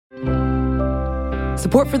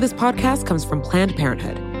Support for this podcast comes from Planned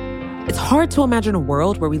Parenthood. It's hard to imagine a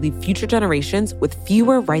world where we leave future generations with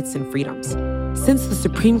fewer rights and freedoms. Since the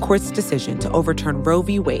Supreme Court's decision to overturn Roe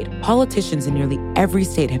v. Wade, politicians in nearly every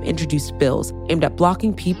state have introduced bills aimed at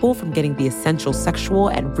blocking people from getting the essential sexual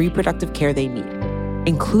and reproductive care they need,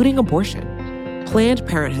 including abortion. Planned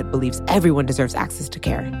Parenthood believes everyone deserves access to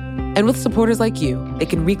care. And with supporters like you, they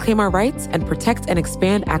can reclaim our rights and protect and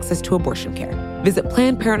expand access to abortion care. Visit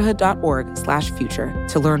PlannedParenthood.org/future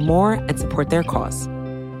to learn more and support their cause.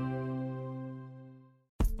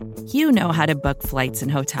 You know how to book flights and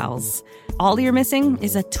hotels. All you're missing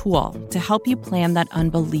is a tool to help you plan that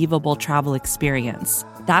unbelievable travel experience.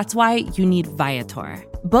 That's why you need Viator.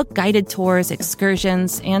 Book guided tours,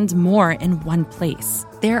 excursions, and more in one place.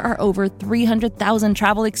 There are over 300,000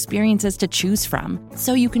 travel experiences to choose from,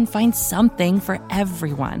 so you can find something for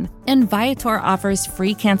everyone. And Viator offers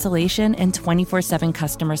free cancellation and 24/7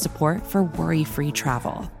 customer support for worry-free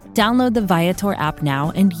travel. Download the Viator app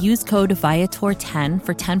now and use code Viator10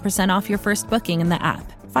 for 10% off your first booking in the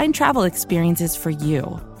app. Find travel experiences for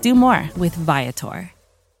you. Do more with Viator.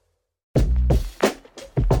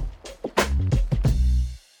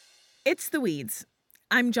 It's The Weeds.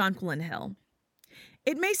 I'm Jonquilyn Hill.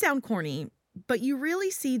 It may sound corny, but you really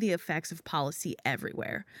see the effects of policy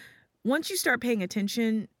everywhere. Once you start paying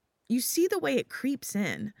attention, you see the way it creeps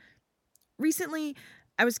in. Recently,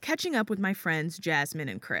 I was catching up with my friends Jasmine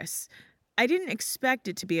and Chris. I didn't expect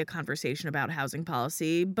it to be a conversation about housing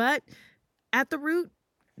policy, but at the root,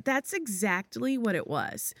 that's exactly what it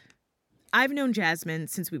was. I've known Jasmine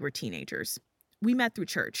since we were teenagers. We met through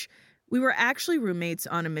church. We were actually roommates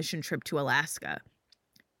on a mission trip to Alaska.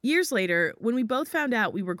 Years later, when we both found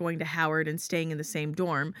out we were going to Howard and staying in the same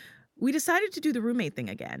dorm, we decided to do the roommate thing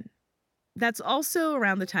again. That's also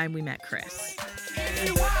around the time we met Chris.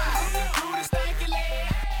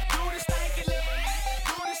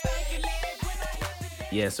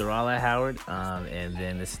 Yeah, so we're all at Howard, and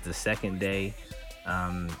then this is the second day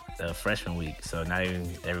of freshman week, so not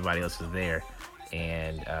even everybody else was there.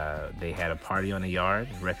 And they had a party on the yard,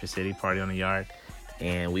 Record City party on the yard,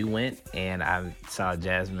 and we went, and I saw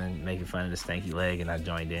Jasmine making fun of the stanky leg, and I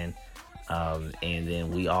joined in, and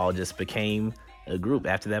then we all just became a group.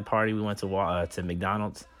 After that party, we went to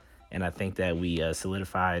McDonald's, and I think that we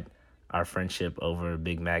solidified our friendship over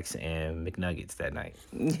Big Macs and McNuggets that night.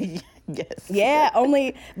 Yes. Yeah,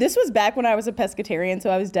 this was back when I was a pescatarian, so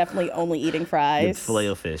I was definitely only eating fries. With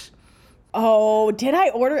Filet-O-Fish. Oh, did I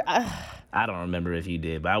order? I don't remember if you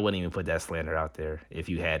did, but I wouldn't even put that slander out there if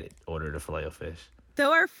you had it, ordered a Filet-O-Fish.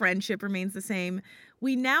 Though our friendship remains the same,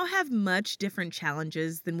 we now have much different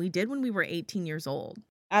challenges than we did when we were 18 years old.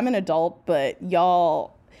 I'm an adult, but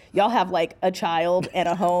y'all have like a child and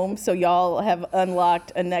a home, so y'all have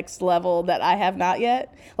unlocked a next level that I have not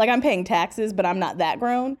yet. Like, I'm paying taxes, but I'm not that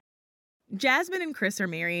grown. Jasmine and Chris are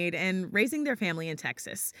married and raising their family in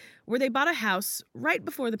Texas, where they bought a house right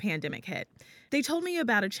before the pandemic hit. They told me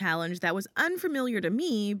about a challenge that was unfamiliar to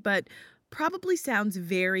me, but probably sounds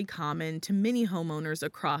very common to many homeowners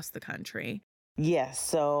across the country. Yes,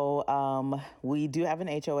 so we do have an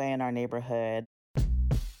HOA in our neighborhood.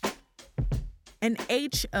 An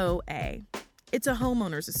HOA. It's a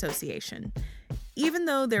homeowners association. Even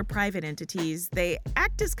though they're private entities, they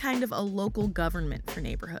act as kind of a local government for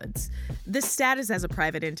neighborhoods. This status as a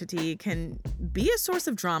private entity can be a source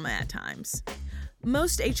of drama at times.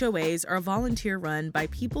 Most HOAs are volunteer run by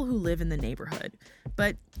people who live in the neighborhood,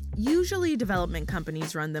 but usually development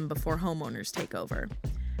companies run them before homeowners take over.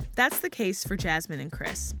 That's the case for Jasmine and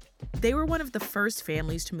Chris. They were one of the first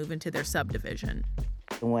families to move into their subdivision.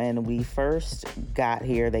 When we first got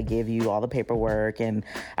here, they give you all the paperwork, and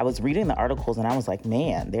I was reading the articles and I was like,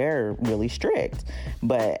 man, they're really strict.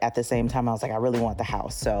 But at the same time, I was like, I really want the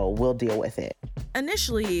house, so we'll deal with it.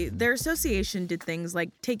 Initially, their association did things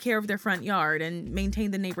like take care of their front yard and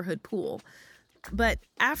maintain the neighborhood pool. But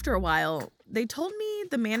after a while, they told me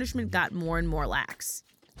the management got more and more lax,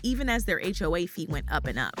 even as their HOA fee went up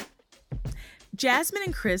and up. Jasmine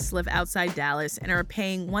and Chris live outside Dallas and are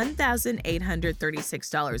paying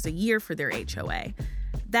 $1,836 a year for their HOA.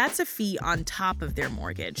 That's a fee on top of their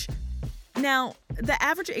mortgage. Now, the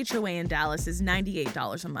average HOA in Dallas is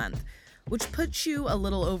 $98 a month, which puts you a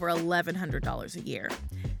little over $1,100 a year.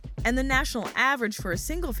 And the national average for a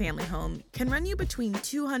single-family home can run you between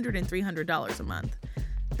 $200 and $300 a month.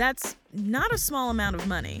 That's not a small amount of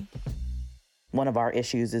money. One of our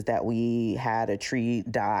issues is that we had a tree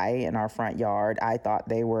die in our front yard. I thought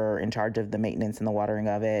they were in charge of the maintenance and the watering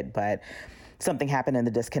of it, but something happened in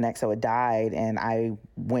the disconnect, so it died, and I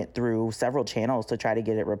went through several channels to try to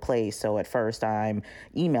get it replaced. So at first I'm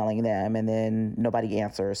emailing them, and then nobody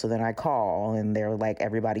answers. So then I call, and they're like,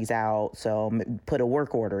 everybody's out, so put a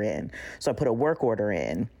work order in. So I put a work order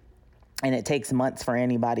in, and it takes months for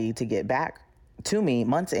anybody to get back to me,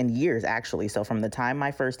 months and years, actually. So from the time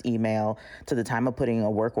my first email to the time of putting a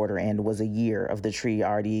work order in was a year of the tree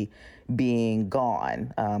already being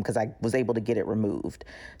gone, because I was able to get it removed.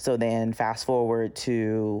 So then fast forward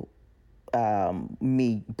to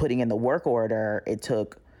me putting in the work order, it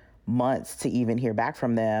took months to even hear back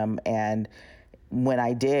from them. And when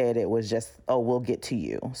I did, it was just, oh, we'll get to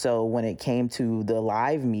you. So when it came to the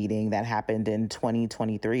live meeting that happened in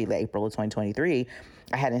 2023, April of 2023,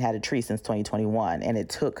 I hadn't had a tree since 2021. And it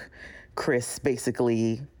took Chris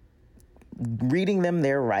basically reading them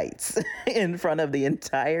their rights in front of the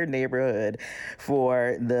entire neighborhood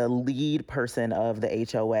for the lead person of the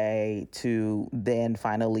HOA to then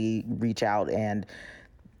finally reach out and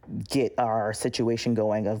get our situation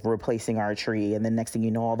going of replacing our tree. And then next thing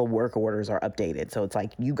you know, all the work orders are updated. So it's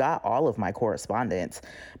like, you got all of my correspondence,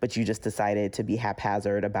 but you just decided to be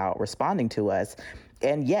haphazard about responding to us.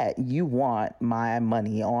 And yet you want my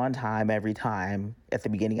money on time every time at the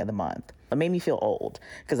beginning of the month. It made me feel old,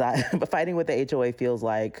 because fighting with the HOA feels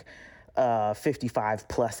like 55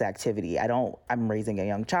 plus activity. I'm raising a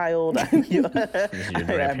young child. I'm working.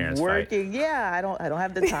 Fight. Yeah, I don't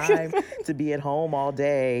have the time to be at home all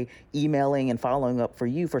day emailing and following up for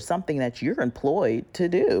you for something that you're employed to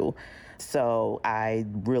do. So I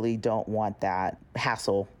really don't want that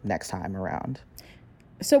hassle next time around.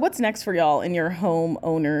 So what's next for y'all in your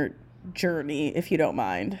homeowner journey, if you don't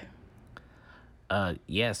mind?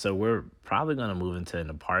 So we're probably going to move into an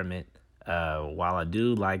apartment. While I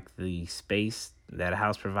do like the space that a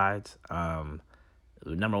house provides,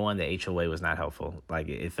 number one, the HOA was not helpful. Like,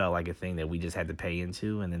 it felt like a thing that we just had to pay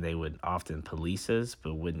into, and then they would often police us,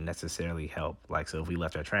 but wouldn't necessarily help. Like, so if we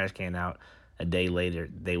left our trash can out, a day later,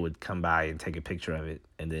 they would come by and take a picture of it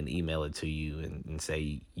and then email it to you and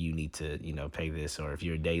say, you need to, pay this. Or if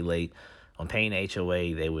you're a day late on paying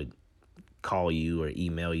HOA, they would call you or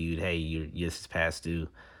email you, hey, this is past due.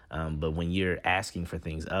 But when you're asking for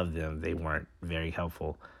things of them, they weren't very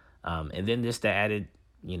helpful. And then just the added,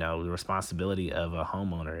 the responsibility of a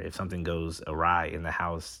homeowner. If something goes awry in the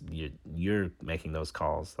house, you're making those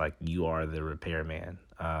calls. Like, you are the repairman.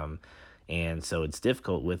 And so it's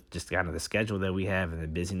difficult with just kind of the schedule that we have and the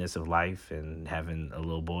busyness of life and having a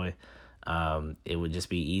little boy. It would just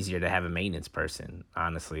be easier to have a maintenance person,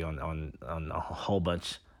 honestly, on a whole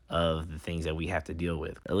bunch of the things that we have to deal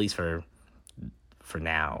with, at least for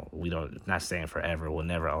now. Not saying forever, we'll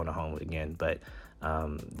never own a home again, but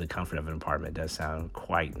the comfort of an apartment does sound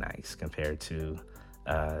quite nice compared to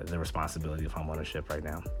the responsibility of homeownership right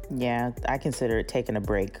now. Yeah, I consider it taking a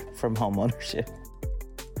break from homeownership.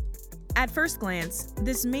 At first glance,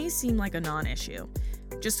 this may seem like a non-issue,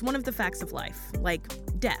 just one of the facts of life, like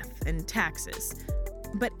death and taxes.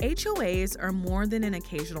 But HOAs are more than an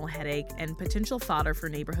occasional headache and potential fodder for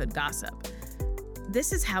neighborhood gossip.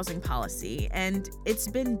 This is housing policy, and it's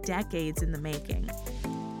been decades in the making.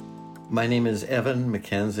 My name is Evan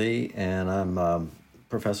McKenzie, and I'm a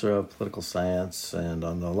professor of political science and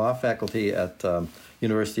on the law faculty at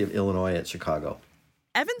University of Illinois at Chicago.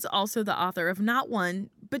 Evan's also the author of not one,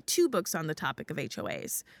 but two books on the topic of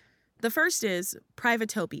HOAs. The first is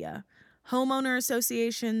Privatopia, Homeowner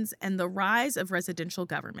Associations and the Rise of Residential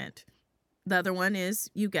Government. The other one is,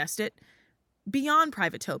 you guessed it, Beyond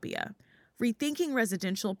Privatopia, Rethinking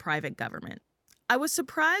Residential Private Government. I was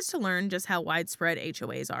surprised to learn just how widespread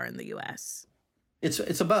HOAs are in the U.S.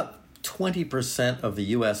 It's about 20% of the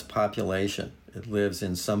U.S. population. It lives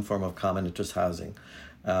in some form of common interest housing.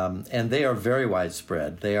 And they are very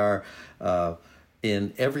widespread. They are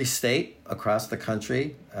in every state across the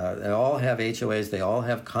country. They all have HOAs. They all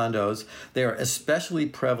have condos. They are especially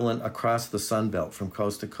prevalent across the Sun Belt from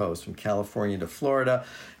coast to coast, from California to Florida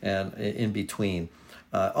and in between.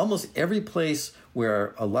 Almost every place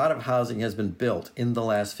where a lot of housing has been built in the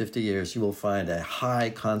last 50 years, you will find a high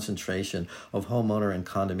concentration of homeowner and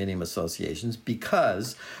condominium associations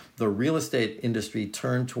because the real estate industry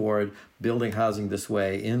turned toward building housing this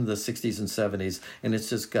way in the 60s and 70s, and it's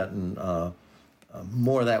just gotten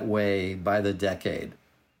more that way by the decade.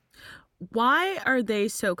 Why are they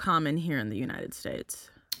so common here in the United States?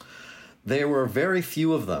 There were very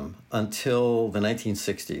few of them until the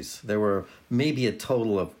 1960s. There were maybe a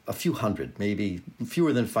total of a few hundred, maybe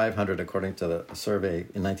fewer than 500 according to the survey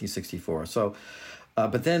in 1964. So,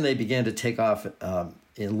 but then they began to take off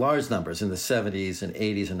in large numbers in the 70s and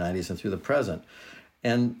 80s and 90s and through the present.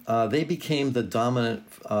 And they became the dominant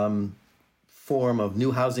form of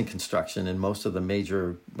new housing construction in most of the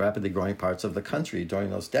major rapidly growing parts of the country during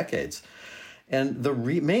those decades. And the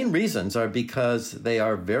main reasons are because they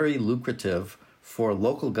are very lucrative for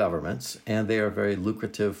local governments and they are very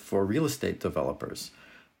lucrative for real estate developers.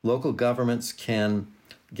 Local governments can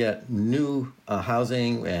get new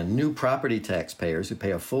housing and new property taxpayers who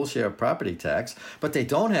pay a full share of property tax, but they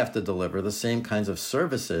don't have to deliver the same kinds of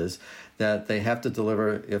services that they have to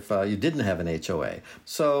deliver if you didn't have an HOA.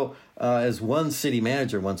 So as one city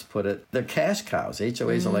manager once put it, they're cash cows.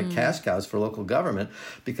 HOAs are like cash cows for local government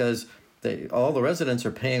because all the residents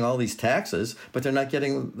are paying all these taxes, but they're not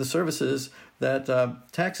getting the services that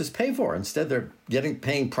taxes pay for. Instead, they're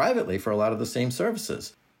paying privately for a lot of the same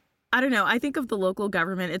services. I don't know. I think of the local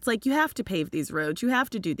government. It's like you have to pave these roads. You have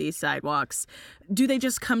to do these sidewalks. Do they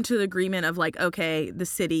just come to the agreement of like, okay, the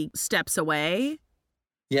city steps away?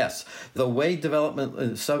 Yes. The way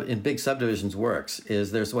development in big subdivisions works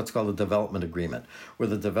is there's what's called a development agreement, where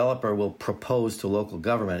the developer will propose to local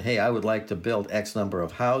government, hey, I would like to build X number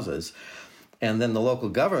of houses. And then the local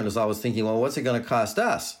government is always thinking, well, what's it going to cost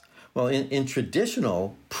us? Well, in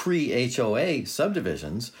traditional pre-HOA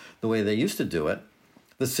subdivisions, the way they used to do it,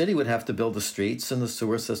 the city would have to build the streets and the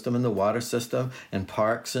sewer system and the water system and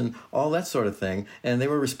parks and all that sort of thing. And they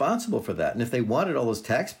were responsible for that. And if they wanted all those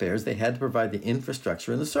taxpayers, they had to provide the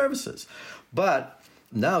infrastructure and the services. But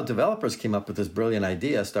now developers came up with this brilliant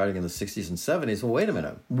idea starting in the 60s and 70s. Well, wait a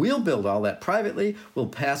minute. We'll build all that privately. We'll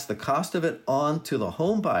pass the cost of it on to the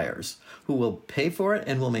home buyers who will pay for it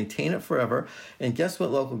and will maintain it forever. And guess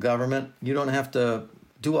what, local government? You don't have to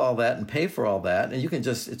do all that and pay for all that. And you can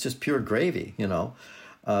it's just pure gravy, you know.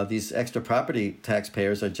 These extra property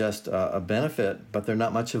taxpayers are just a benefit, but they're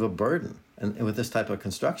not much of a burden with this type of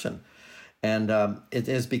construction. And it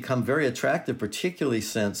has become very attractive, particularly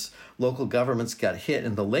since local governments got hit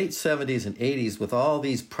in the late 70s and 80s with all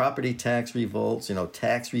these property tax revolts,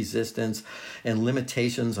 tax resistance and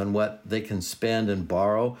limitations on what they can spend and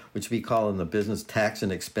borrow, which we call in the business tax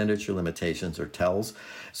and expenditure limitations, or TELs.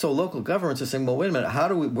 So local governments are saying, well, wait a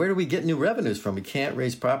minute, where do we get new revenues from? We can't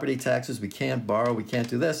raise property taxes, we can't borrow, we can't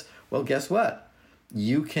do this. Well, guess what?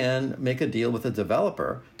 You can make a deal with a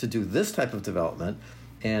developer to do this type of development,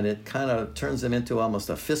 and it kind of turns them into almost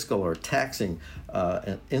a fiscal or taxing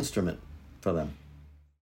instrument for them.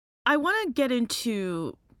 I want to get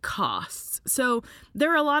into costs. So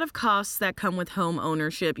there are a lot of costs that come with home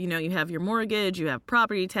ownership. You have your mortgage, you have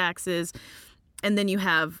property taxes, and then you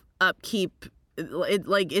have upkeep.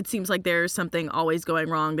 It seems like there's something always going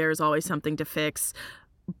wrong. There's always something to fix.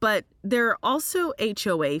 But there are also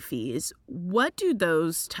HOA fees. What do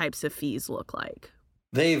those types of fees look like?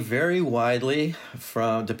 They vary widely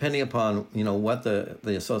depending upon, what the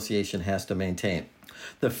association has to maintain.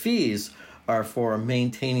 The fees are for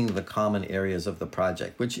maintaining the common areas of the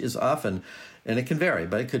project, which is often, and it can vary,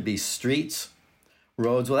 but it could be streets,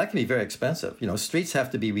 roads. Well, that can be very expensive. Streets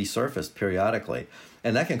have to be resurfaced periodically,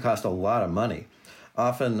 and that can cost a lot of money.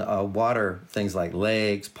 Often water, things like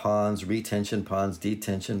lakes, ponds, retention ponds,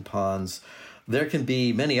 detention ponds. There can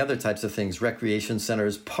be many other types of things. Recreation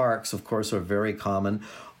centers, parks, of course, are very common.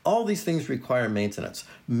 All these things require maintenance.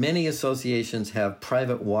 Many associations have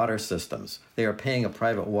private water systems. They are paying a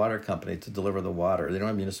private water company to deliver the water. They don't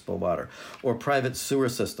have municipal water. Or private sewer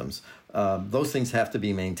systems. Those things have to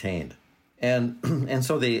be maintained. And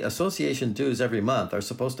so the association dues every month are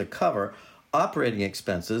supposed to cover operating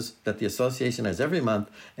expenses that the association has every month,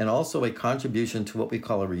 and also a contribution to what we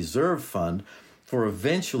call a reserve fund for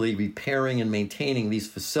eventually repairing and maintaining these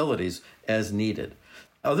facilities as needed.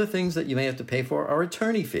 Other things that you may have to pay for are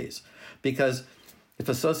attorney fees, because if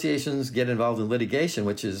associations get involved in litigation,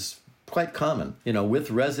 which is quite common,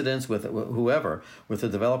 with residents, with whoever, with the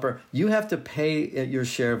developer, you have to pay your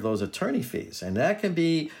share of those attorney fees, and that can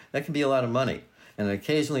be a lot of money. And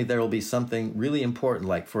occasionally there will be something really important,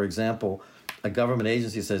 like, for example, a government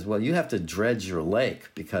agency says, well, you have to dredge your lake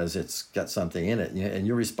because it's got something in it, and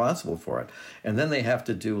you're responsible for it. And then they have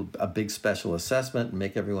to do a big special assessment and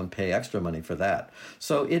make everyone pay extra money for that.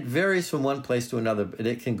 So it varies from one place to another.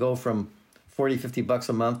 It can go from $40-50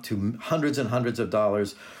 a month to hundreds and hundreds of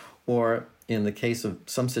dollars, or in the case of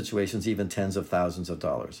some situations, even tens of thousands of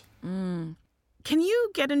dollars. Can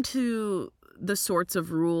you get into the sorts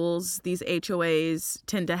of rules these HOAs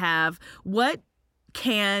tend to have? What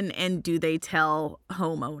can and do they tell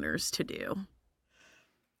homeowners to do?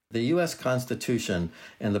 The U.S. Constitution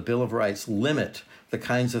and the Bill of Rights limit the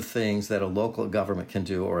kinds of things that a local government can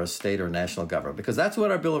do, or a state or national government, because that's what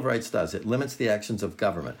our Bill of Rights does. It limits the actions of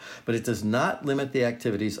government, but it does not limit the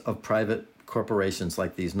activities of private corporations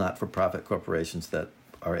like these not-for-profit corporations that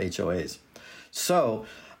are HOAs. So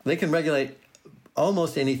they can regulate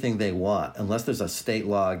almost anything they want, unless there's a state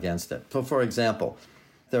law against it. So, for example,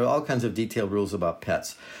 there are all kinds of detailed rules about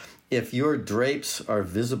pets. If your drapes are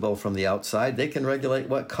visible from the outside, they can regulate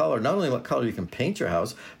what color, not only what color you can paint your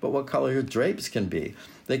house, but what color your drapes can be.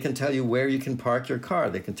 They can tell you where you can park your car.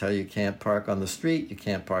 They can tell you can't park on the street, you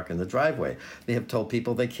can't park in the driveway. They have told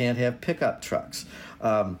people they can't have pickup trucks.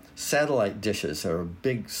 Satellite dishes are a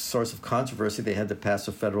big source of controversy. They had to pass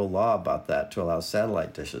a federal law about that to allow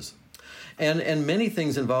satellite dishes. And many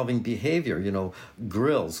things involving behavior,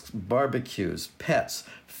 grills, barbecues, pets,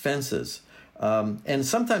 fences. And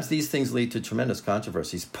sometimes these things lead to tremendous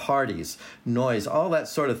controversies, parties, noise, all that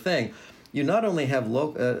sort of thing. You not only have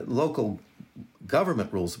local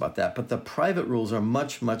government rules about that, but the private rules are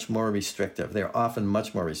much, much more restrictive. They're often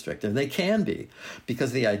much more restrictive. They can be,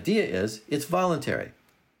 because the idea is it's voluntary.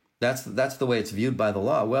 That's the way it's viewed by the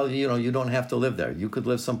law. Well, you don't have to live there. You could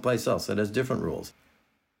live someplace else that has different rules.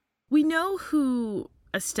 We know who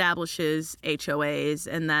establishes HOAs,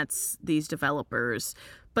 and that's these developers.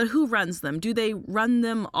 But who runs them? Do they run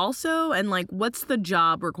them also? And what's the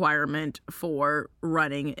job requirement for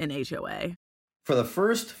running an HOA? For the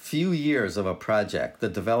first few years of a project, the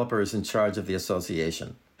developer is in charge of the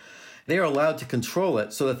association. They are allowed to control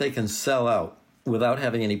it so that they can sell out without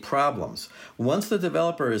having any problems. Once the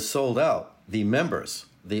developer is sold out, the members,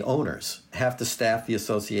 the owners, have to staff the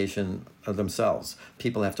association themselves.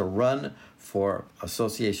 People have to run for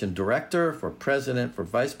association director, for president, for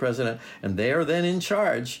vice president, and they are then in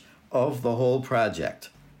charge of the whole project.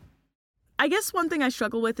 I guess one thing I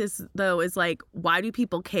struggle with is why do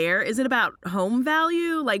people care? Is it about home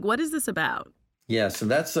value? What is this about? Yes, and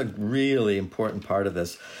that's a really important part of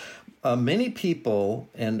this. Many people,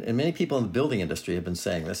 and many people in the building industry have been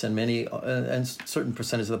saying this, and certain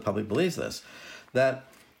percentage of the public believes this, that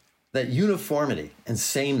uniformity and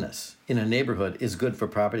sameness in a neighborhood is good for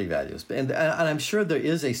property values. And I'm sure there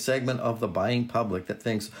is a segment of the buying public that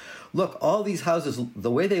thinks, look, all these houses, the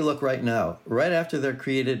way they look right now, right after they're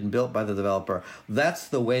created and built by the developer, that's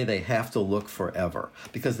the way they have to look forever,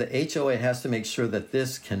 because the HOA has to make sure that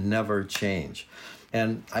this can never change.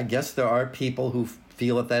 And I guess there are people who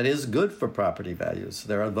feel that is good for property values.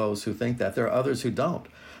 There are those who think that. There are others who don't.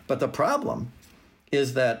 But the problem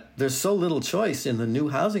is that there's so little choice in the new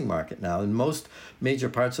housing market now. In most major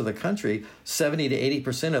parts of the country, 70 to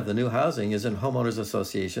 80% of the new housing is in homeowners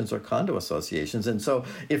associations or condo associations. And so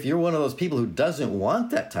if you're one of those people who doesn't want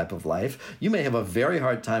that type of life, you may have a very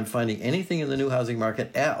hard time finding anything in the new housing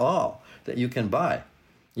market at all that you can buy.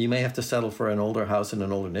 You may have to settle for an older house in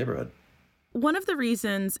an older neighborhood. One of the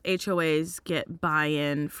reasons HOAs get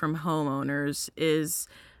buy-in from homeowners is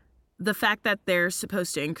the fact that they're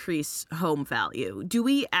supposed to increase home value. Do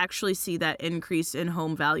we actually see that increase in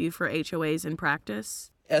home value for HOAs in practice?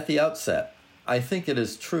 At the outset, I think it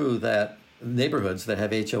is true that neighborhoods that have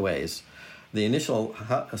HOAs, the initial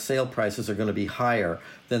sale prices are going to be higher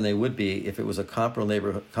than they would be if it was a comparable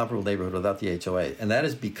neighborhood without the HOA. And that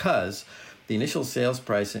is because the initial sales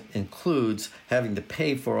price includes having to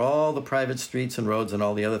pay for all the private streets and roads and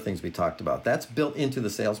all the other things we talked about. That's built into the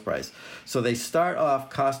sales price. So they start off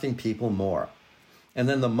costing people more. And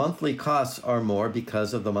then the monthly costs are more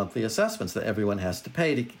because of the monthly assessments that everyone has to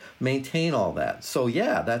pay to maintain all that. So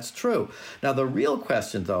yeah, that's true. Now the real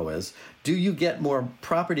question though is, do you get more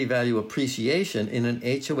property value appreciation in an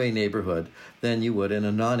HOA neighborhood than you would in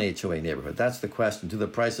a non-HOA neighborhood? That's the question. Do the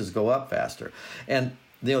prices go up faster? And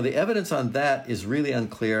the evidence on that is really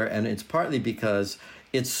unclear, and it's partly because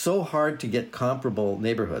it's so hard to get comparable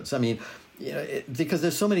neighborhoods. I mean, because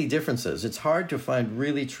there's so many differences. It's hard to find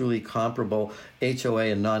really, truly comparable HOA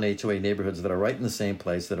and non-HOA neighborhoods that are right in the same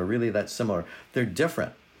place, that are really that similar. They're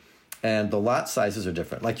different, and the lot sizes are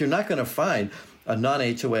different. You're not going to find a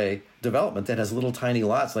non-HOA development that has little tiny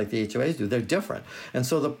lots like the HOAs do. They're different. And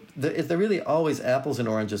so they're really always apples and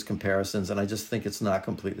oranges comparisons, and I just think it's not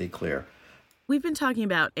completely clear. We've been talking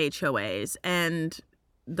about HOAs, and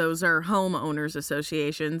those are homeowners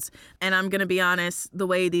associations. And I'm going to be honest, the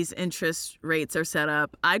way these interest rates are set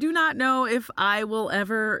up, I do not know if I will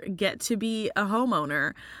ever get to be a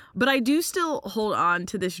homeowner. But I do still hold on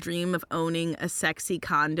to this dream of owning a sexy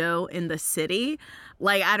condo in the city.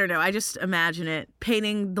 I don't know, I just imagine it,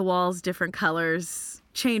 painting the walls different colors,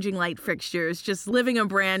 changing light fixtures, just living a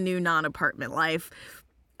brand new non-apartment life.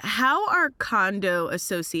 How are condo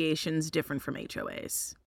associations different from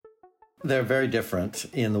HOAs? They're very different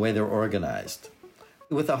in the way they're organized.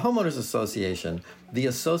 With a homeowners association, the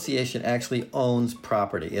association actually owns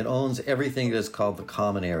property. It owns everything that is called the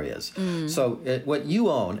common areas. So what you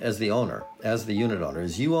own as the owner, as the unit owner,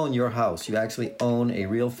 is you own your house. You actually own a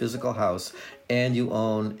real physical house, and you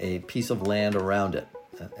own a piece of land around it.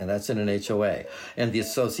 and that's in an HOA. And the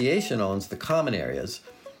association owns the common areas,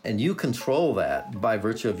 and you control that by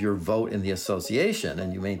virtue of your vote in the association,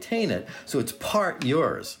 and you maintain it, so it's part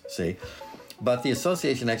yours, see? But the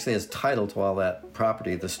association actually has title to all that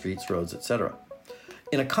property, the streets, roads, etc.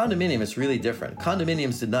 In a condominium, it's really different.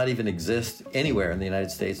 Condominiums did not even exist anywhere in the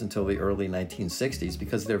United States until the early 1960s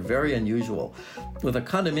because they're very unusual. With a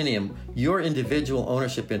condominium, your individual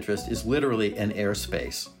ownership interest is literally an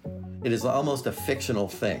airspace. It is almost a fictional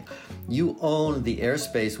thing. You own the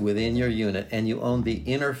airspace within your unit, and you own the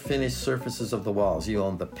inner finished surfaces of the walls. You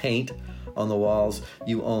own the paint on the walls,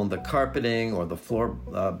 you own the carpeting or the floor,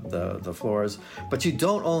 the floors, but you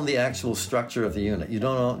don't own the actual structure of the unit. You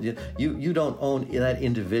don't own you don't own that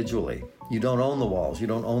individually. You don't own the walls. You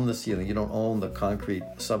don't own the ceiling. You don't own the concrete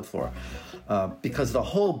subfloor, because the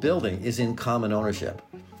whole building is in common ownership.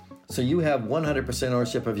 So you have 100%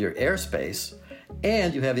 ownership of your airspace,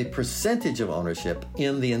 and you have a percentage of ownership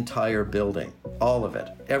in the entire building, all of it,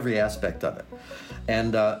 every aspect of it,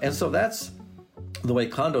 and so that's the way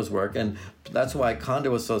condos work, and that's why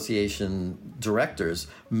condo association directors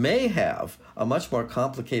may have a much more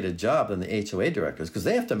complicated job than the HOA directors, because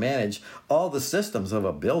they have to manage all the systems of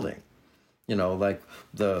a building. You know, like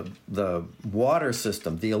the water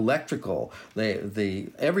system, the electrical,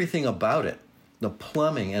 the everything about it, the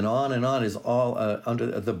plumbing, and on is all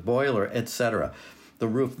under the boiler, etc. The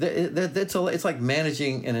roof. It's like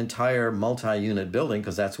managing an entire multi-unit building,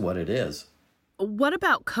 because that's what it is. What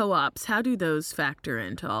about co-ops? How do those factor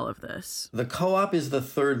into all of this? The co-op is the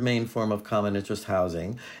third main form of common interest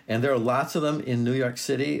housing, and there are lots of them in New York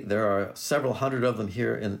City. There are several hundred of them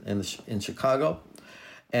here in Chicago,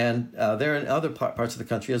 and they're in other parts of the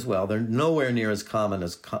country as well. They're nowhere near as common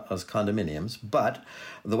as condominiums, but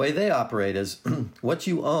the way they operate is what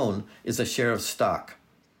you own is a share of stock.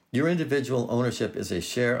 Your individual ownership is a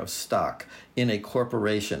share of stock in a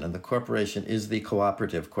corporation, and the corporation is the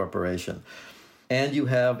cooperative corporation. And you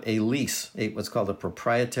have a lease, what's called a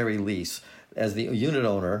proprietary lease. As the unit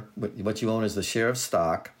owner, what you own is the share of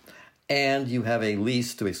stock, and you have a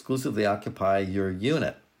lease to exclusively occupy your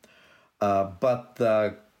unit. But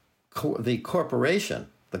the corporation,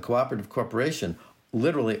 the cooperative corporation,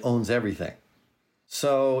 literally owns everything.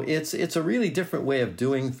 So it's a really different way of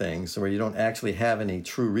doing things, where you don't actually have any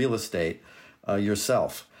true real estate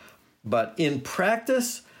yourself. But in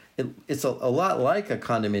practice, it's a lot like a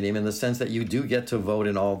condominium in the sense that you do get to vote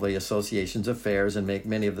in all the association's affairs and make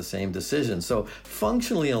many of the same decisions. So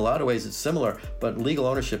functionally, in a lot of ways, it's similar, but legal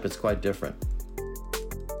ownership, it's quite different.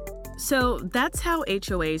 So that's how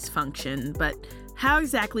HOAs function, but how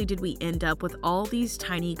exactly did we end up with all these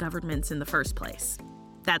tiny governments in the first place?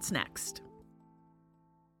 That's next.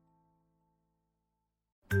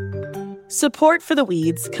 Support for The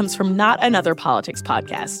Weeds comes from Not Another Politics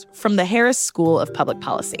podcast from the Harris School of Public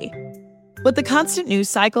Policy. With the constant news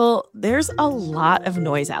cycle, there's a lot of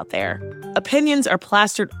noise out there. Opinions are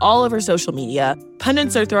plastered all over social media,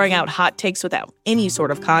 pundits are throwing out hot takes without any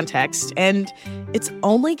sort of context, and it's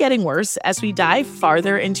only getting worse as we dive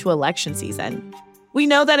farther into election season. We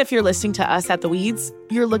know that if you're listening to us at The Weeds,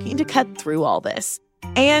 you're looking to cut through all this.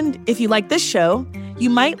 And if you like this show, you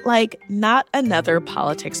might like Not Another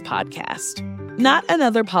Politics podcast. Not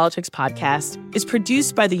Another Politics podcast is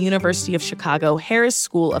produced by the University of Chicago Harris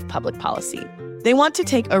School of Public Policy. They want to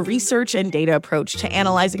take a research and data approach to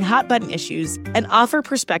analyzing hot-button issues and offer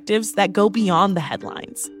perspectives that go beyond the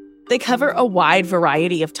headlines. They cover a wide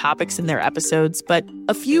variety of topics in their episodes, but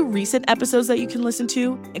a few recent episodes that you can listen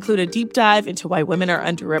to include a deep dive into why women are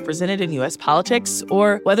underrepresented in U.S. politics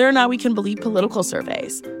or whether or not we can believe political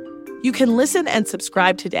surveys. You can listen and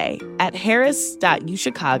subscribe today at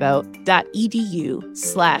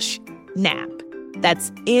harris.uchicago.edu/NAP.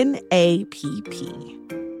 That's NAPP.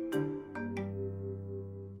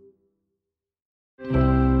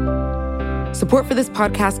 Support for this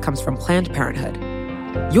podcast comes from Planned Parenthood.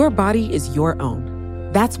 Your body is your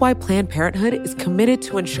own. That's why Planned Parenthood is committed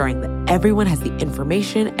to ensuring that everyone has the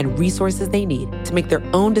information and resources they need to make their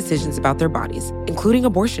own decisions about their bodies, including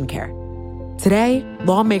abortion care. Today,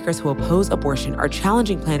 lawmakers who oppose abortion are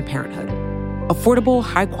challenging Planned Parenthood. Affordable,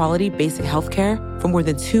 high-quality basic health care for more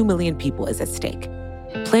than 2 million people is at stake.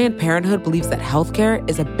 Planned Parenthood believes that health care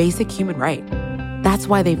is a basic human right. That's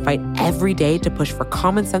why they fight every day to push for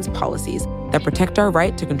common-sense policies that protect our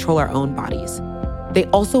right to control our own bodies. They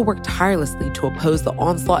also work tirelessly to oppose the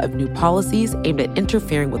onslaught of new policies aimed at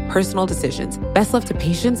interfering with personal decisions best left to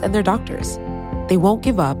patients and their doctors. They won't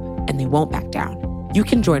give up, and they won't back down. You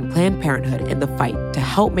can join Planned Parenthood in the fight to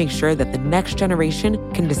help make sure that the next generation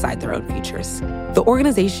can decide their own futures. The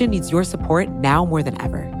organization needs your support now more than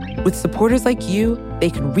ever. With supporters like you,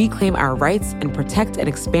 they can reclaim our rights and protect and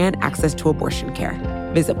expand access to abortion care.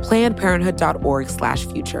 Visit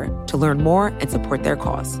PlannedParenthood.org/future to learn more and support their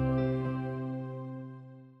cause.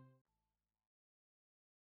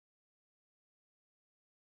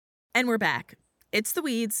 And we're back. It's The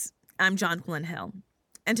Weeds. I'm Jonquilyn Hill.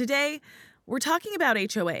 And today, we're talking about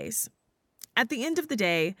HOAs. At the end of the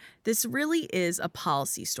day, this really is a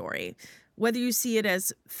policy story. Whether you see it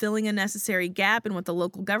as filling a necessary gap in what the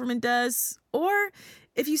local government does, or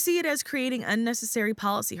if you see it as creating unnecessary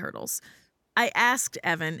policy hurdles. I asked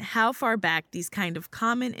Evan how far back these kind of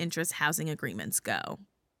common interest housing agreements go.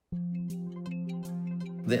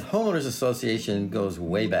 The Homeowners Association goes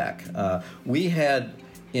way back. We had,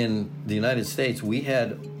 in the United States, we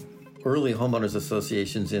had early homeowners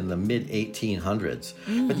associations in the mid-1800s.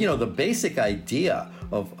 But, the basic idea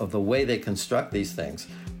of the way they construct these things,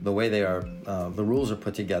 the way they are, the rules are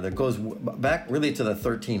put together, goes back really to the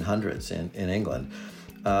 1300s in England.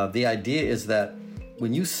 The idea is that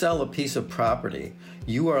when you sell a piece of property,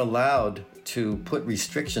 you are allowed to put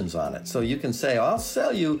restrictions on it. So you can say, I'll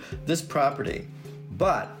sell you this property,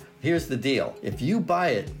 but here's the deal. If you buy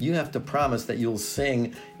it, you have to promise that you'll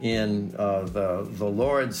sing in the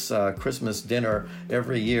Lord's Christmas dinner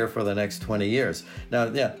every year for the next 20 years. Now,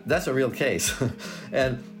 yeah, that's a real case.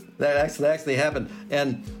 And that actually happened.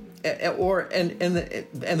 And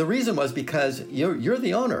the reason was because you're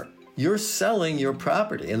the owner. You're selling your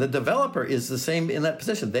property, and the developer is the same in that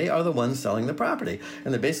position. They are the ones selling the property,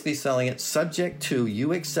 and they're basically selling it subject to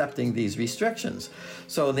you accepting these restrictions.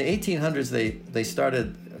 So in the 1800s, they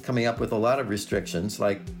started coming up with a lot of restrictions,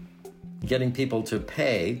 like getting people to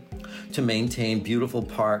pay to maintain beautiful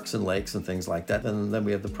parks and lakes and things like that. And then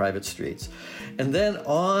we have the private streets. And then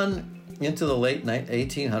on into the late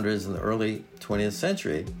 1800s and the early 20th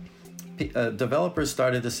century, developers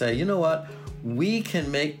started to say, you know what? We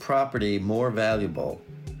can make property more valuable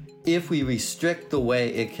if we restrict the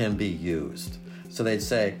way it can be used. So they'd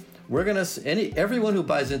say, everyone who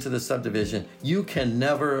buys into the subdivision, you can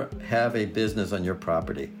never have a business on your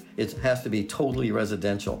property. It has to be totally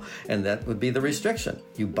residential. And that would be the restriction.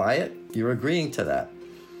 You buy it, you're agreeing to that.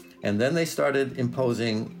 And then they started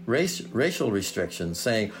imposing racial restrictions,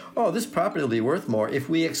 saying, this property will be worth more if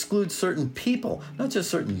we exclude certain people, not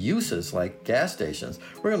just certain uses like gas stations.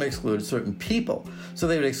 We're going to exclude certain people. So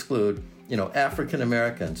they would exclude, African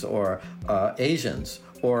Americans or Asians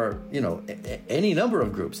or, any number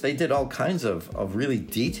of groups. They did all kinds of really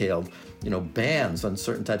detailed, bans on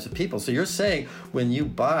certain types of people. So you're saying when you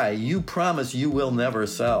buy, you promise you will never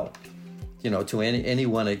sell, to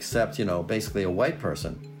anyone except, basically a white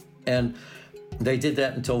person. And they did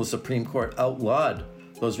that until the Supreme Court outlawed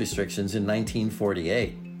those restrictions in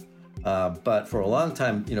 1948. But for a long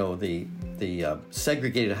time, the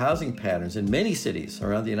segregated housing patterns in many cities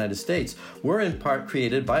around the United States were in part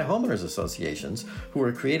created by homeowners associations who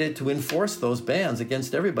were created to enforce those bans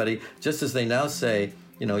against everybody, just as they now say,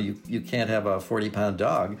 you can't have a 40-pound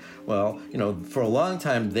dog. Well, for a long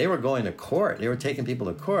time, they were going to court. They were taking people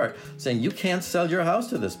to court saying, you can't sell your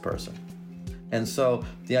house to this person. And so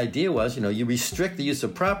the idea was, you restrict the use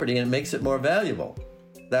of property and it makes it more valuable.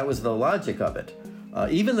 That was the logic of it.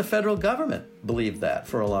 Even the federal government believed that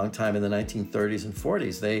for a long time in the 1930s and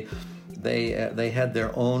 40s. They had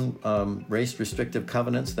their own race restrictive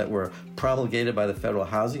covenants that were promulgated by the Federal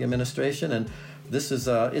Housing Administration. And this is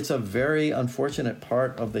it's a very unfortunate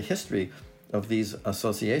part of the history of these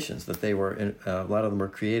associations that a lot of them were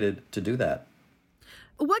created to do that.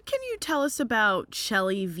 What can you tell us about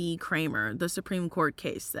Shelley v. Kramer, the Supreme Court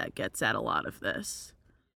case that gets at a lot of this?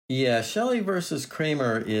 Yeah, Shelley versus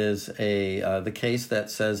Kramer is the case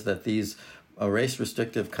that says that these race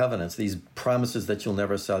restrictive covenants, these promises that you'll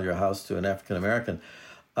never sell your house to an African American,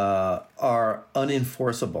 are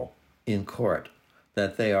unenforceable in court.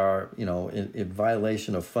 That they are, in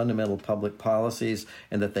violation of fundamental public policies,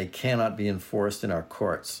 and that they cannot be enforced in our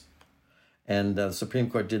courts. And the Supreme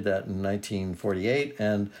Court did that in 1948,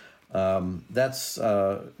 and that's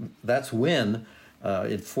when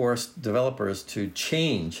it forced developers to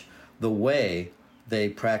change the way they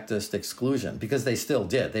practiced exclusion, because they still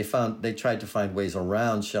did. They tried to find ways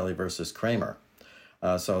around Shelley versus Kramer.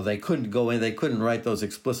 So they couldn't go in, they couldn't write those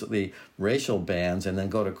explicitly racial bans and then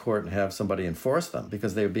go to court and have somebody enforce them,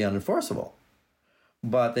 because they would be unenforceable.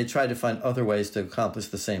 But they tried to find other ways to accomplish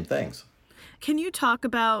the same things. Can you talk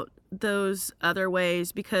about those other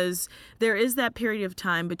ways? Because there is that period of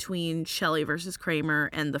time between Shelley versus Kramer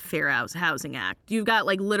and the Fair Housing Act. You've got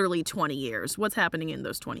literally 20 years. What's happening in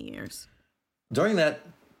those 20 years? During that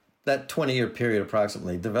that 20-year period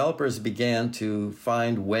approximately, developers began to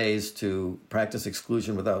find ways to practice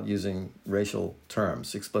exclusion without using racial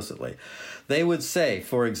terms explicitly. They would say,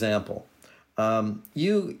 for example,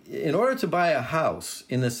 in order to buy a house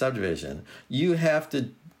in this subdivision, you have to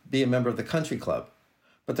be a member of the country club.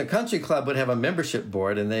 But the country club would have a membership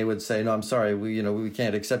board, and they would say, no, I'm sorry, we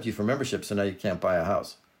can't accept you for membership, so now you can't buy a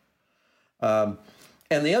house. And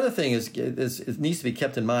the other thing is it needs to be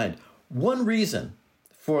kept in mind. One reason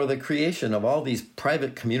for the creation of all these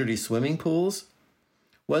private community swimming pools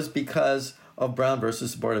was because of Brown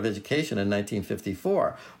versus Board of Education in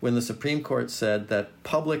 1954, when the Supreme Court said that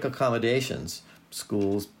public accommodations,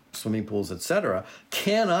 schools, swimming pools, etc.,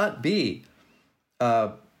 cannot be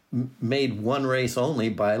made one race only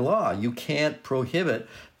by law. You can't prohibit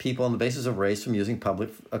people on the basis of race from using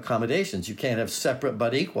public accommodations. You can't have separate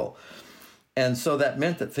but equal. And so that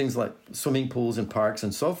meant that things like swimming pools and parks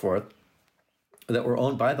and so forth that were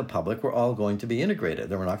owned by the public were all going to be integrated.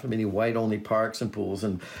 There were not going to be any white-only parks and pools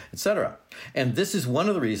and et cetera. And this is one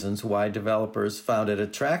of the reasons why developers found it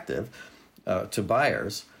attractive to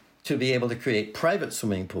buyers to be able to create private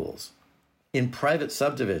swimming pools in private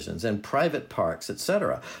subdivisions and private parks, et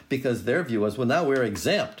cetera, because their view was, well, now we're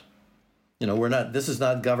exempt. This is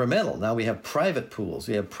not governmental. Now we have private pools,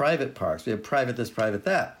 we have private parks, we have private this, private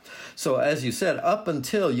that. So as you said, up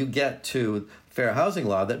until you get to fair housing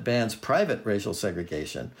law that bans private racial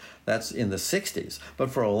segregation, that's in the 60s. But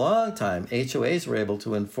for a long time, HOAs were able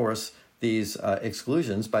to enforce these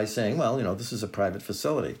exclusions by saying, well, this is a private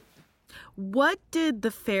facility. What did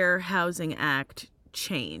the Fair Housing Act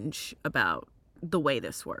change about the way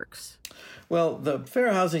this works? Well, the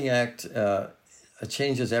Fair Housing Act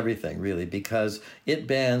changes everything, really, because it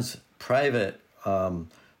bans private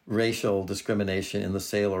racial discrimination in the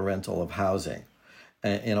sale or rental of housing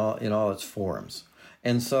in all its forms.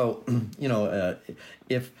 And so,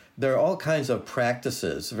 if there are all kinds of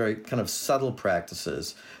practices, very kind of subtle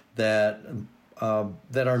practices that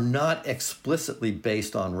are not explicitly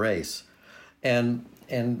based on race, and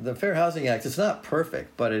the Fair Housing Act is not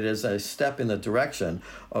perfect, but it is a step in the direction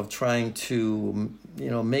of trying to,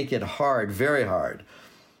 make it hard, very hard,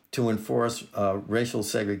 to enforce racial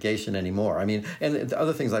segregation anymore. I mean, and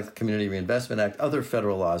other things like the Community Reinvestment Act, other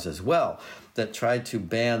federal laws as well, that tried to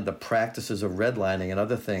ban the practices of redlining and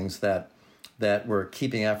other things that were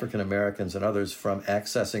keeping African Americans and others from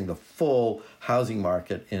accessing the full housing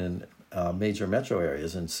market in major metro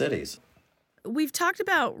areas and cities. We've talked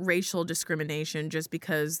about racial discrimination just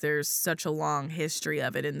because there's such a long history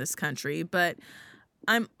of it in this country, but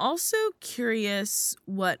I'm also curious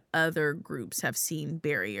what other groups have seen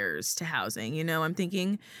barriers to housing. I'm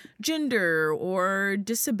thinking gender or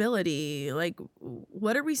disability. Like,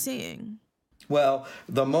 what are we seeing? Well,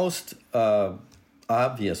 the most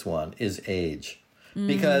obvious one is age,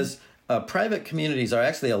 because private communities are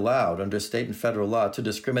actually allowed under state and federal law to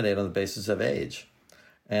discriminate on the basis of age.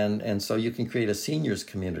 And so you can create a seniors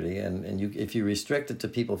community, and if you restrict it to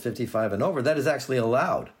people 55 and over, that is actually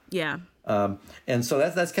allowed. Yeah. And so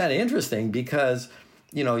that's kind of interesting because,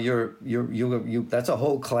 that's a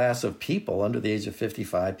whole class of people under the age of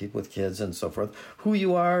 55, people with kids and so forth, who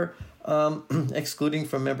you are excluding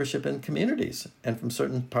from membership in communities and from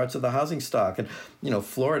certain parts of the housing stock. And,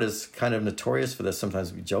 Florida's kind of notorious for this.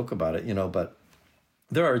 Sometimes we joke about it, but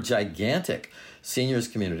there are gigantic seniors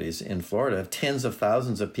communities in Florida of tens of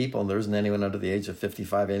thousands of people, and there isn't anyone under the age of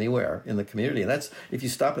 55 anywhere in the community. And that's, if you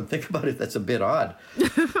stop and think about it, that's a bit odd,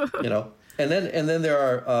 And then there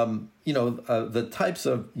are, the types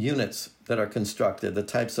of units that are constructed, the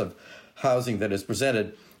types of housing that is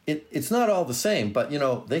presented. It's not all the same, but,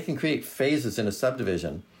 they can create phases in a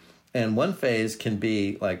subdivision. And one phase can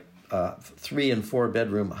be like 3 and 4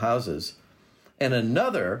 bedroom houses. And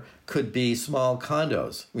another could be small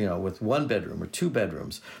condos, with 1 bedroom or 2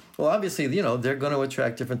 bedrooms. Well, obviously, they're going to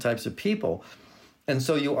attract different types of people. And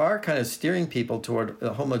so you are kind of steering people toward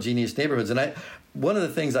homogeneous neighborhoods. And one of the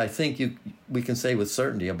things I think we can say with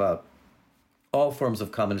certainty about all forms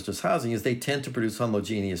of common interest housing is they tend to produce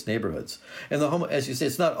homogeneous neighborhoods. And as you say,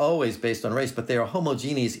 it's not always based on race, but they are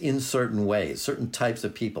homogeneous in certain ways, certain types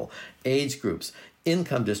of people, age groups,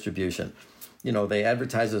 income distribution. They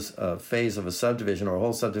advertise a phase of a subdivision or a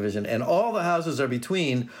whole subdivision, and all the houses are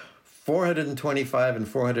between 425 and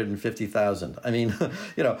 450,000. I mean,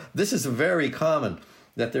 this is very common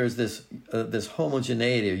that there's this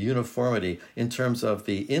homogeneity or uniformity in terms of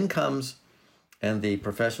the incomes and the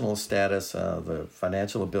professional status, the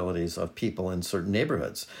financial abilities of people in certain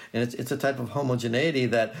neighborhoods. And it's a type of homogeneity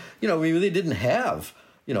that, we really didn't have,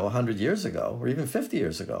 100 years ago or even 50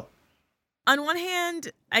 years ago. On one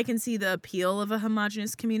hand, I can see the appeal of a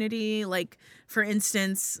homogenous community. Like, for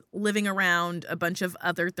instance, living around a bunch of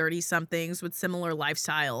other 30-somethings with similar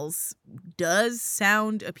lifestyles does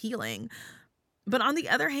sound appealing. But on the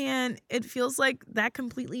other hand, it feels like that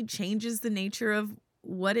completely changes the nature of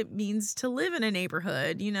what it means to live in a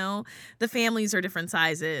neighborhood. The families are different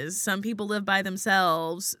sizes. Some people live by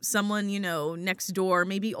themselves. Someone, next door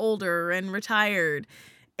may be older and retired.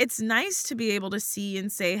 It's nice to be able to see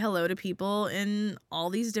and say hello to people in all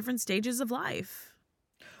these different stages of life.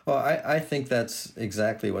 Well, I think that's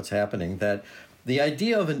exactly what's happening, that the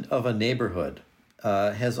idea of a neighborhood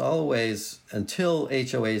has always, until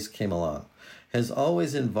HOAs came along, has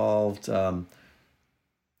always involved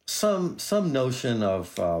some notion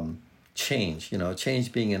of change,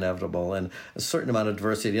 change being inevitable and a certain amount of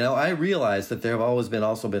diversity. I realize that there have always been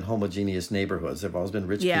homogeneous neighborhoods. There have always been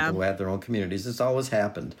rich people who have their own communities. It's always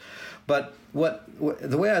happened. But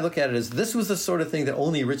the way I look at it is this was the sort of thing that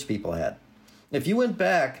only rich people had. If you went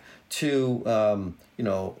back to,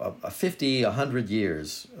 50, 100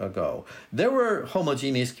 years ago, there were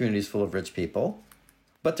homogeneous communities full of rich people,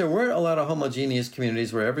 but there weren't a lot of homogeneous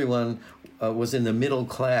communities where everyone was in the middle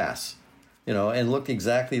class, and looked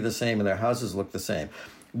exactly the same, and their houses looked the same.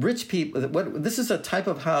 Rich people, this is a type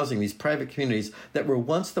of housing, these private communities, that were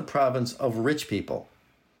once the province of rich people.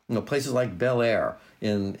 Places like Bel Air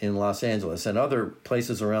in Los Angeles and other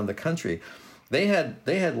places around the country. They had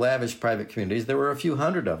lavish private communities. There were a few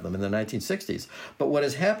hundred of them in the 1960s. But what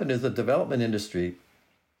has happened is the development industry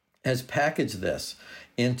has packaged this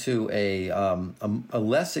into a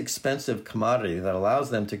less expensive commodity that allows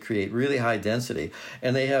them to create really high density.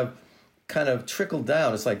 And they have kind of trickled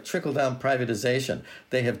down. It's like trickle-down privatization.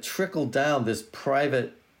 They have trickled down this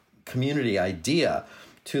private community idea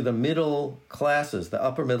to the middle classes, the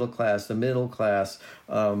upper middle class, the middle class.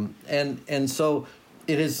 And so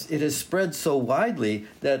it has spread so widely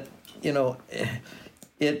that,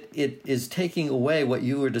 it is taking away what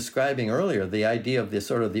you were describing earlier, the idea of this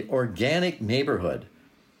sort of the organic neighborhood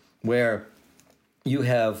where you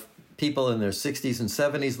have people in their 60s and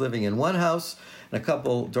 70s living in one house, and a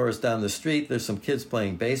couple doors down the street, there's some kids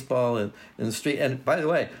playing baseball in the street. And by the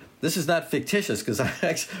way, this is not fictitious, because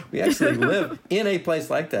we actually live in a place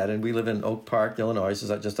like that, and we live in Oak Park, Illinois,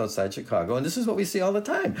 just outside Chicago, and this is what we see all the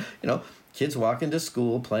time. Kids walking to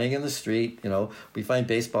school, playing in the street. We find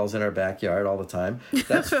baseballs in our backyard all the time.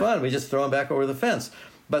 That's fun. We just throw them back over the fence.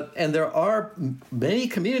 And there are many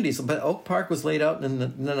communities, but Oak Park was laid out in the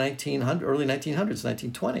early 1900s,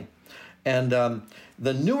 1920. And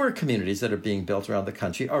the newer communities that are being built around the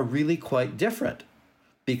country are really quite different,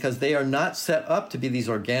 because they are not set up to be these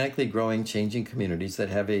organically growing, changing communities that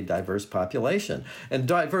have a diverse population, and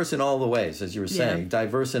diverse in all the ways, as you were saying,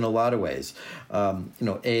 diverse in a lot of ways.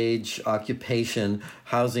 Age, occupation,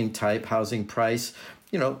 housing type, housing price.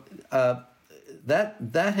 That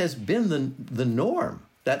has been the norm.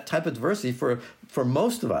 That type of diversity for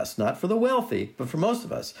most of us, not for the wealthy, but for most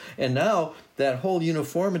of us. And now that whole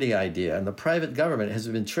uniformity idea and the private government has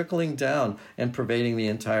been trickling down and pervading the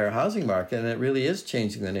entire housing market, and it really is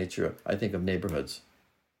changing the nature, I think, of neighborhoods.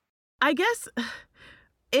 I guess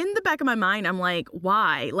in the back of my mind, I'm like,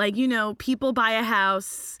 why? Like, people buy a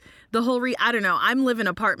house, the whole I don't know, I'm living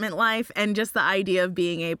apartment life, and just the idea of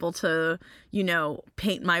being able to,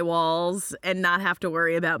 paint my walls and not have to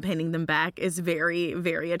worry about painting them back is very,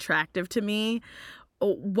 very attractive to me.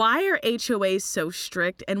 Why are HOAs so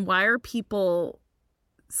strict, and why are people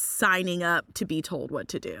signing up to be told what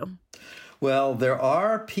to do? Well, there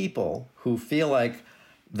are people who feel like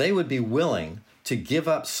they would be willing to give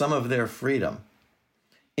up some of their freedom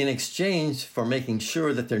in exchange for making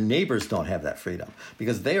sure that their neighbors don't have that freedom,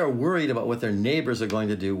 because they are worried about what their neighbors are going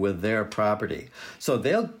to do with their property. So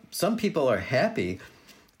some people are happy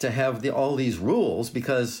to have all these rules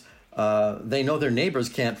because they know their neighbors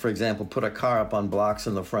can't, for example, put a car up on blocks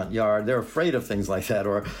in the front yard. They're afraid of things like that,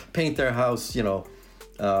 or paint their house,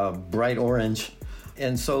 bright orange.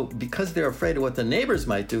 And so because they're afraid of what the neighbors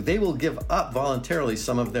might do, they will give up voluntarily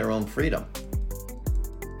some of their own freedom.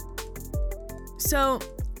 So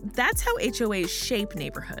that's how HOAs shape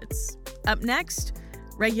neighborhoods. Up next,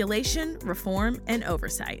 regulation, reform, and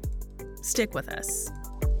oversight. Stick with us.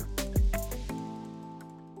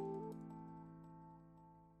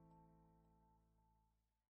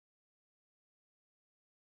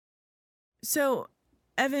 So,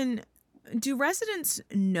 Evan, do residents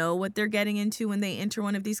know what they're getting into when they enter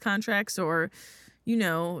one of these contracts? Or,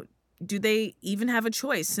 do they even have a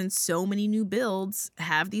choice, since so many new builds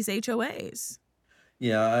have these HOAs?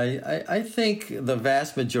 Yeah, I think the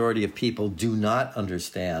vast majority of people do not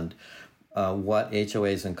understand what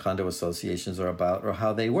HOAs and condo associations are about or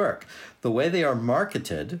how they work. The way they are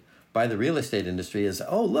marketed by the real estate industry is,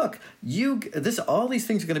 oh, look, all these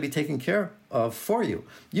things are going to be taken care of for you.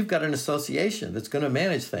 You've got an association that's going to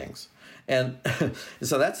manage things. And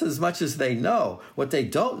so that's as much as they know. What they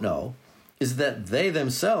don't know is that they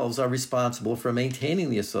themselves are responsible for maintaining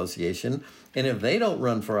the association. And if they don't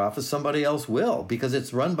run for office, somebody else will, because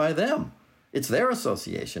it's run by them. It's their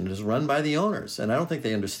association. It is run by the owners. And I don't think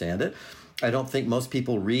they understand it. I don't think most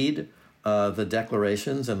people read the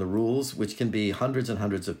declarations and the rules, which can be hundreds and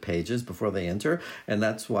hundreds of pages before they enter. And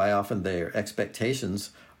that's why often their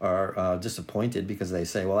expectations are disappointed, because they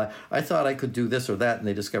say, well, I thought I could do this or that. And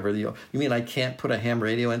they discover, you mean I can't put a ham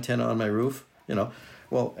radio antenna on my roof?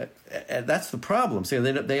 Well, that's the problem. See,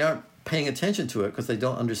 they aren't paying attention to it because they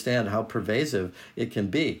don't understand how pervasive it can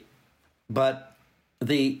be. But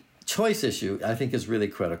the choice issue, I think, is really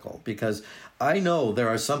critical, because I know there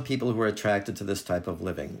are some people who are attracted to this type of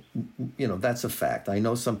living. That's a fact. I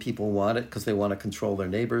know some people want it because they want to control their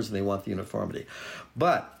neighbors and they want the uniformity.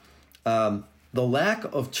 But the lack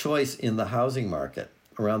of choice in the housing market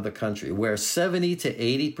around the country, where 70 to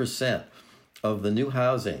 80% of the new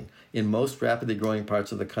housing in most rapidly growing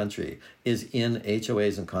parts of the country is in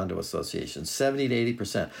HOAs and condo associations, 70 to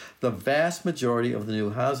 80%. The vast majority of the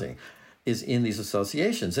new housing is in these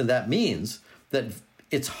associations. And that means that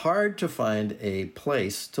it's hard to find a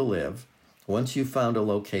place to live. Once you've found a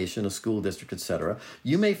location, a school district, etc.,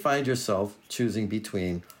 you may find yourself choosing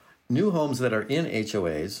between new homes that are in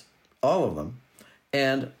HOAs, all of them,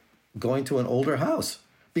 and going to an older house,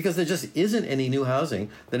 because there just isn't any new housing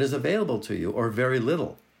that is available to you, or very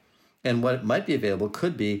little. And what might be available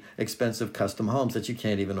could be expensive custom homes that you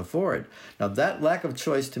can't even afford. Now, that lack of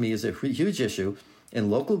choice to me is a huge issue, and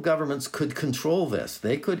local governments could control this.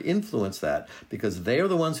 They could influence that, because they are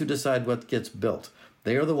the ones who decide what gets built.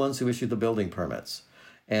 They are the ones who issue the building permits.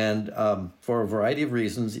 And for a variety of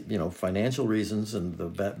reasons, financial reasons and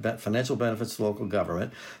the financial benefits to local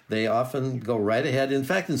government, they often go right ahead. In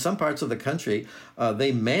fact, in some parts of the country,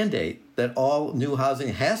 they mandate that all new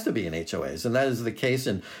housing has to be in HOAs. And that is the case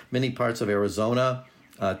in many parts of Arizona,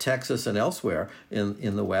 Texas, and elsewhere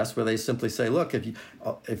in the West, where they simply say, look,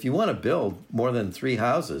 if you want to build more than 3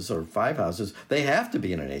 houses or 5 houses, they have to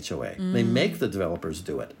be in an HOA. They make the developers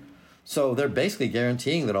do it. So they're basically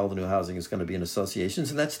guaranteeing that all the new housing is going to be in associations,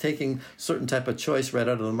 and that's taking certain type of choice right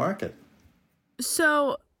out of the market.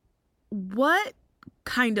 So what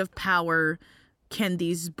kind of power can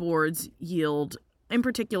these boards yield? In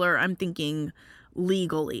particular, I'm thinking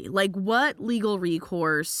legally. Like, what legal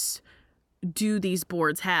recourse do these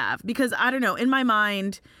boards have? Because I don't know, in my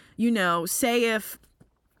mind, say if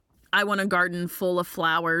I want a garden full of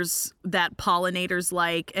flowers that pollinators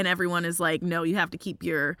like, and everyone is like, no, you have to keep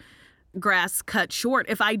your grass cut short.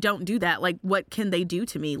 If I don't do that, like, what can they do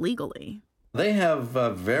to me legally? They have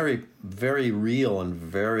very, very real and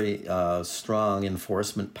very strong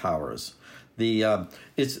enforcement powers. The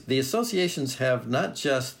associations have not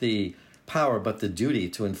just the power, but the duty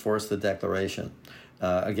to enforce the declaration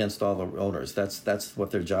against all the owners. That's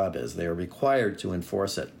what their job is. They are required to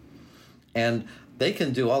enforce it. And they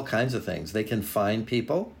can do all kinds of things. They can fine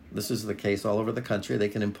people. This is the case all over the country. They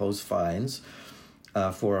can impose fines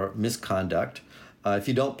for misconduct. If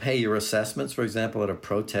you don't pay your assessments, for example, at a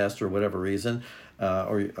protest or whatever reason,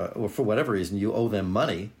 or for whatever reason you owe them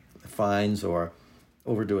money, fines or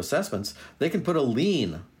overdue assessments, they can put a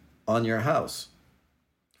lien on your house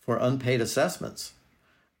for unpaid assessments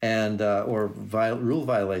and or rule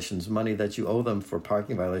violations, money that you owe them for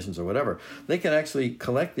parking violations or whatever. They can actually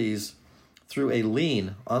collect these through a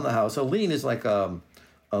lien on the house. A lien is like a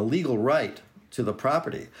legal right to the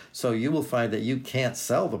property. So you will find that you can't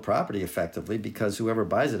sell the property effectively because whoever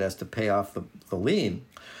buys it has to pay off the lien.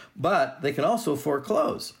 But they can also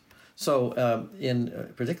foreclose. So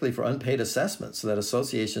particularly for unpaid assessments, so that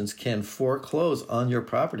associations can foreclose on your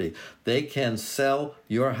property. They can sell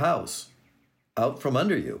your house out from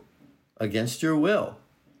under you against your will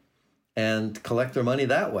and collect their money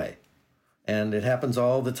that way. And it happens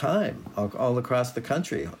all the time, all across the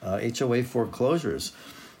country. HOA foreclosures.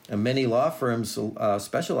 And many law firms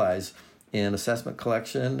specialize in assessment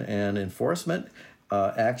collection and enforcement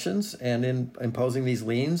actions, and in imposing these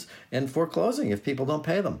liens and foreclosing if people don't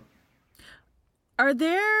pay them. Are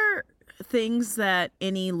there things that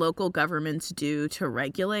any local governments do to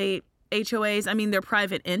regulate HOAs? I mean, they're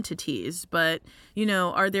private entities, but,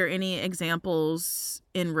 are there any examples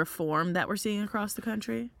in reform that we're seeing across the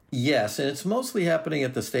country? Yes, and it's mostly happening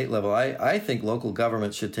at the state level. I think local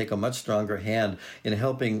governments should take a much stronger hand in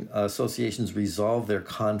helping associations resolve their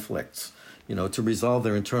conflicts, to resolve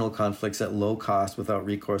their internal conflicts at low cost without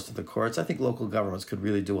recourse to the courts. I think local governments could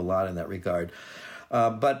really do a lot in that regard.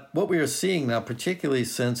 But what we are seeing now, particularly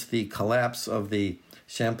since the collapse of the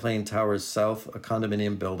Champlain Towers South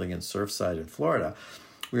condominium building in Surfside in Florida,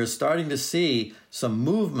 we are starting to see some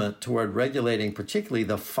movement toward regulating particularly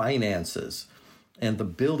the finances and the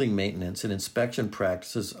building maintenance and inspection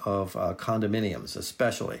practices of condominiums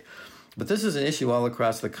especially. But this is an issue all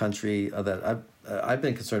across the country that I've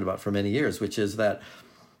been concerned about for many years, which is that,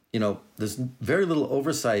 there's very little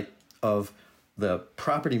oversight of the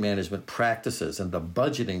property management practices and the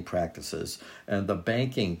budgeting practices and the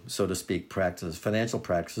banking, so to speak, practices, financial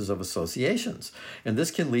practices of associations. And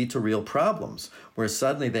this can lead to real problems where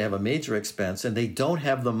suddenly they have a major expense and they don't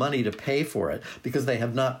have the money to pay for it because they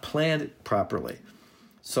have not planned it properly.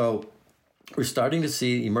 So we're starting to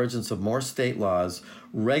see emergence of more state laws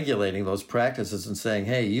regulating those practices and saying,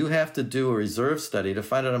 hey, you have to do a reserve study to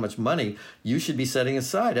find out how much money you should be setting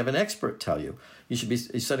aside. Have an expert tell you. You should be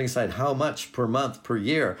setting aside how much per month, per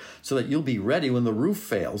year, so that you'll be ready when the roof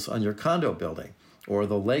fails on your condo building or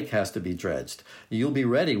the lake has to be dredged. You'll be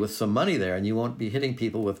ready with some money there, and you won't be hitting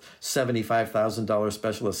people with $75,000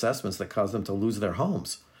 special assessments that cause them to lose their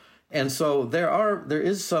homes. And so there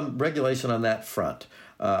is some regulation on that front.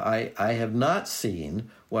 I have not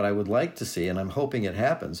seen what I would like to see, and I'm hoping it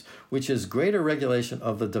happens, which is greater regulation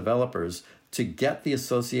of the developers to get the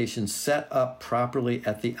association set up properly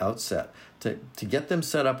at the outset, to get them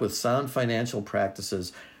set up with sound financial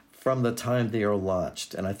practices from the time they are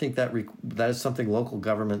launched. And I think that is something local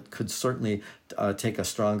government could certainly take a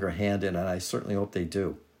stronger hand in, and I certainly hope they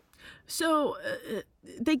do. So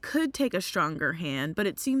they could take a stronger hand, but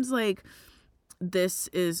it seems like this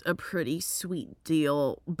is a pretty sweet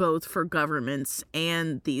deal, both for governments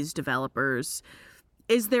and these developers.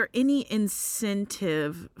 Is there any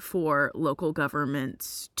incentive for local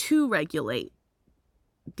governments to regulate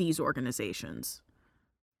these organizations?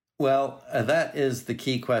 Well, that is the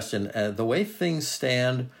key question. The way things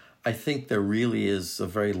stand, I think there really is a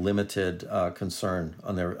very limited concern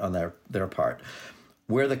on their part.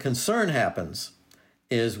 Where the concern happens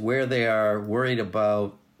is where they are worried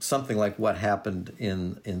about something like what happened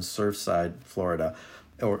in Surfside, Florida,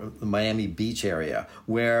 or the Miami Beach area,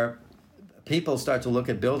 where people start to look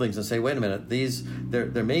at buildings and say, wait a minute,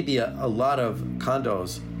 there may be a lot of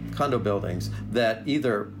condo buildings that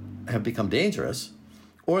either have become dangerous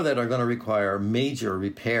or that are going to require major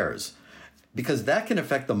repairs, because that can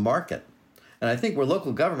affect the market. And I think where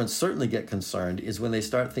local governments certainly get concerned is when they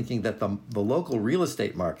start thinking that the local real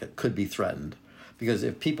estate market could be threatened. Because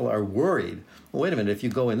if people are worried, well, wait a minute, if you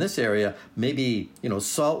go in this area, maybe,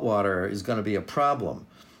 salt water is going to be a problem.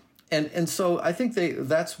 And so I think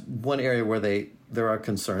that's one area where there are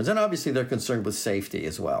concerns. And obviously they're concerned with safety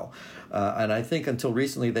as well. And I think until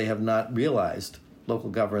recently they have not realized,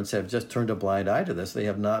 local governments have just turned a blind eye to this. They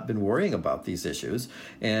have not been worrying about these issues.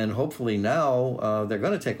 And hopefully now they're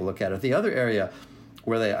going to take a look at it. The other area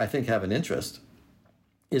where they, I think, have an interest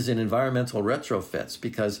is in environmental retrofits,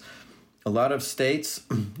 because a lot of states,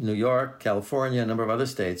 New York, California, a number of other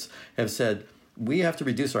states, have said, we have to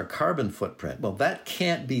reduce our carbon footprint. Well, that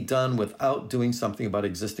can't be done without doing something about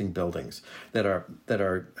existing buildings that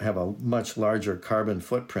have a much larger carbon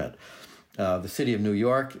footprint. The city of New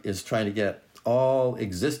York is trying to get all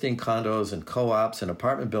existing condos and co-ops and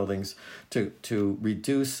apartment buildings to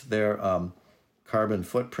reduce their carbon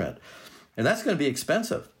footprint. And that's going to be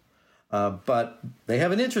expensive. But they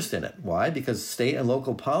have an interest in it. Why? Because state and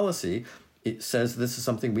local policy, it says this is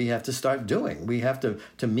something we have to start doing. We have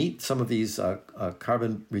to meet some of these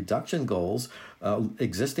carbon reduction goals.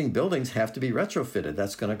 Existing buildings have to be retrofitted.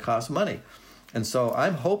 That's going to cost money. And so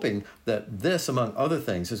I'm hoping that this, among other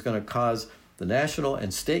things, is going to cause the national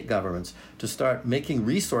and state governments to start making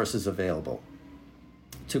resources available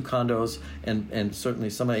to condos and certainly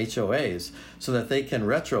some HOAs so that they can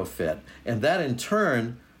retrofit. And that in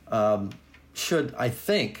turn should, I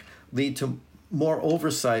think, lead to more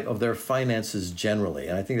oversight of their finances generally.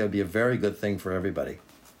 And I think that would be a very good thing for everybody.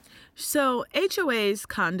 So HOAs,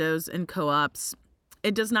 condos, and co-ops,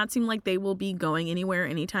 it does not seem like they will be going anywhere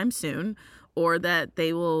anytime soon, or that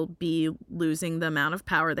they will be losing the amount of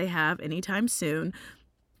power they have anytime soon.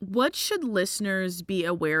 What should listeners be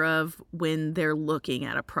aware of when they're looking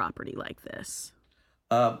at a property like this?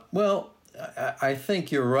 Well, I think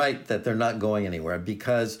you're right that they're not going anywhere,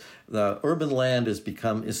 because the urban land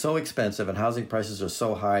is so expensive and housing prices are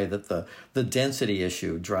so high that the density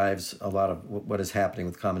issue drives a lot of what is happening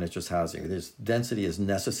with common interest housing. Density is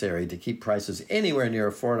necessary to keep prices anywhere near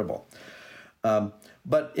affordable.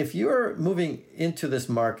 But if you're moving into this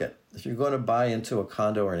market, if you're going to buy into a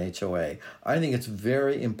condo or an HOA, I think it's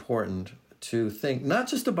very important to think not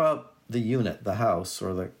just about the unit, the house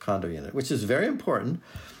or the condo unit, which is very important,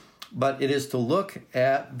 but it is to look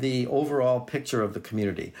at the overall picture of the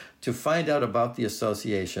community, to find out about the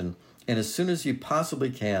association, and as soon as you possibly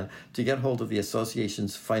can, to get hold of the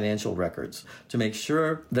association's financial records, to make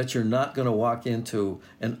sure that you're not going to walk into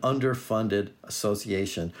an underfunded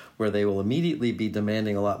association where they will immediately be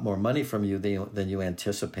demanding a lot more money from you than you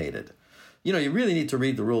anticipated. You really need to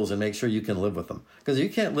read the rules and make sure you can live with them, because you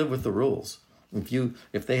can't live with the rules.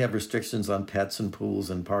 If they have restrictions on pets and pools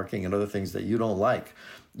and parking and other things that you don't like,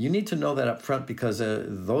 you need to know that up front, because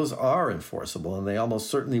those are enforceable and they almost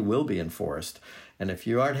certainly will be enforced. And if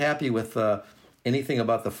you aren't happy with anything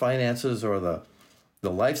about the finances or the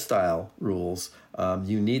lifestyle rules,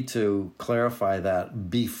 you need to clarify that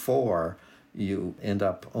before you end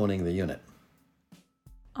up owning the unit.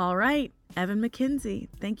 All right, Evan McKenzie,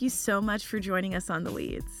 thank you so much for joining us on The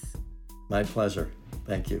Weeds. My pleasure.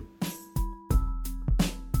 Thank you.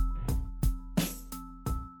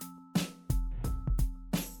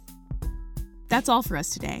 That's all for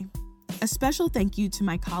us today. A special thank you to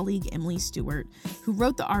my colleague Emily Stewart, who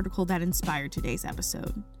wrote the article that inspired today's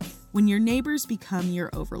episode, When Your Neighbors Become Your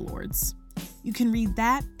Overlords. You can read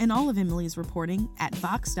that and all of Emily's reporting at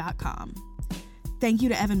Vox.com. Thank you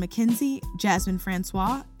to Evan McKenzie, Jasmine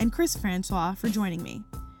Francois, and Chris Francois for joining me.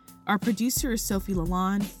 Our producer is Sophie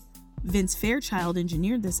Lalonde. Vince Fairchild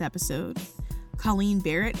engineered this episode. Colleen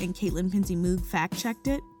Barrett and Caitlin Pinsey-Moog fact-checked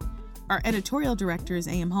it. Our editorial director is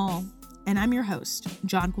A.M. Hall. And I'm your host,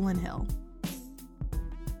 Jonquilyn Hill.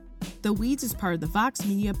 The Weeds is part of the Vox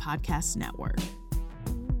Media Podcast Network.